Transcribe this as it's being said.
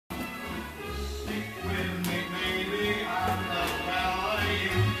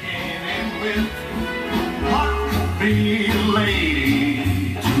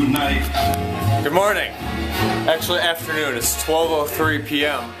Good morning. Actually, afternoon. It's 12:03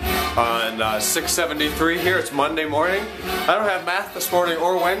 p.m. on 673 here. It's Monday morning. I don't have math this morning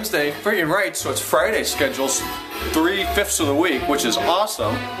or Wednesday. Freaking right, so it's Friday schedules 3/5 of the week, which is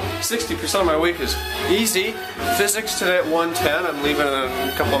awesome. 60% of my week is easy. Physics today at 1:10. I'm leaving in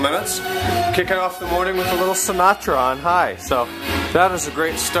a couple of minutes. Kicking off the morning with a little Sinatra on high. So that is a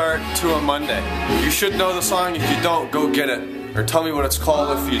great start to a Monday. You should know the song. If you don't, go get it. Or tell me what it's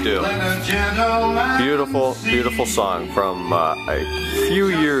called if you do. Beautiful, beautiful song from a few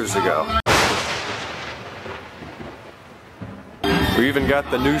years ago. We even got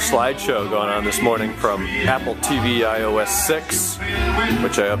the new slideshow going on this morning from Apple TV iOS 6,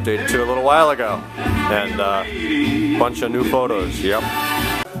 which I updated to a little while ago. And a bunch of new photos, yep.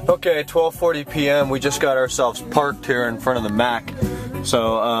 Okay, 12:40 p.m. We just got ourselves parked here in front of the Mac.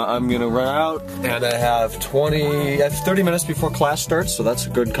 So I'm gonna run out, and I have 30 minutes before class starts, so that's a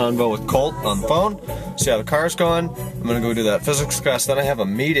good convo with Colt on the phone. See how the car's going. I'm gonna go do that physics class. Then I have a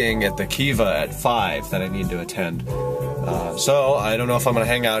meeting at the Kiva at 5 that I need to attend. So I don't know if I'm gonna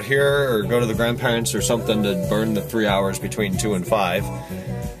hang out here or go to the grandparents or something to burn the 3 hours between 2 and 5.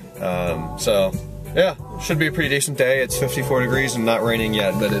 So yeah, should be a pretty decent day. It's 54 degrees and not raining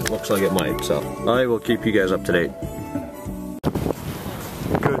yet, but it looks like it might. So I will keep you guys up to date.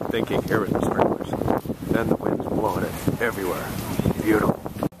 Good thinking here with the sprinklers. And the wind's blowing it everywhere. Beautiful.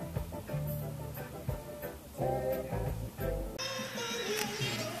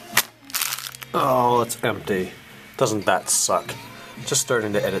 Oh, it's empty. Doesn't that suck? Just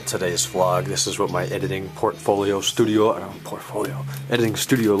starting to edit today's vlog. This is what my editing editing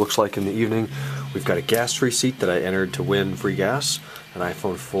studio looks like in the evening. We've got a gas receipt that I entered to win free gas, an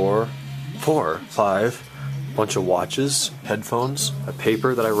iPhone 5, bunch of watches, headphones, a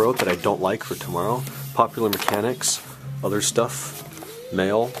paper that I wrote that I don't like for tomorrow, Popular Mechanics, other stuff,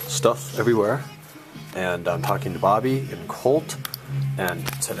 mail, stuff everywhere, and I'm talking to Bobby and Colt, and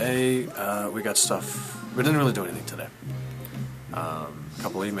today we got stuff. We didn't really do anything today. A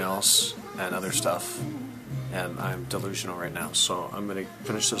couple emails and other stuff, and I'm delusional right now, so I'm gonna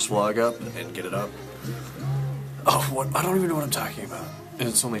finish this vlog up and get it up. Oh, what? I don't even know what I'm talking about. And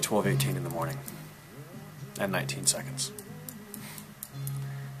it's only 12:18 in the morning. And 19 seconds.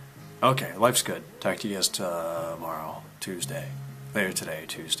 Okay, life's good. Talk to you guys tomorrow, Tuesday. Later today,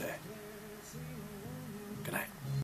 Tuesday.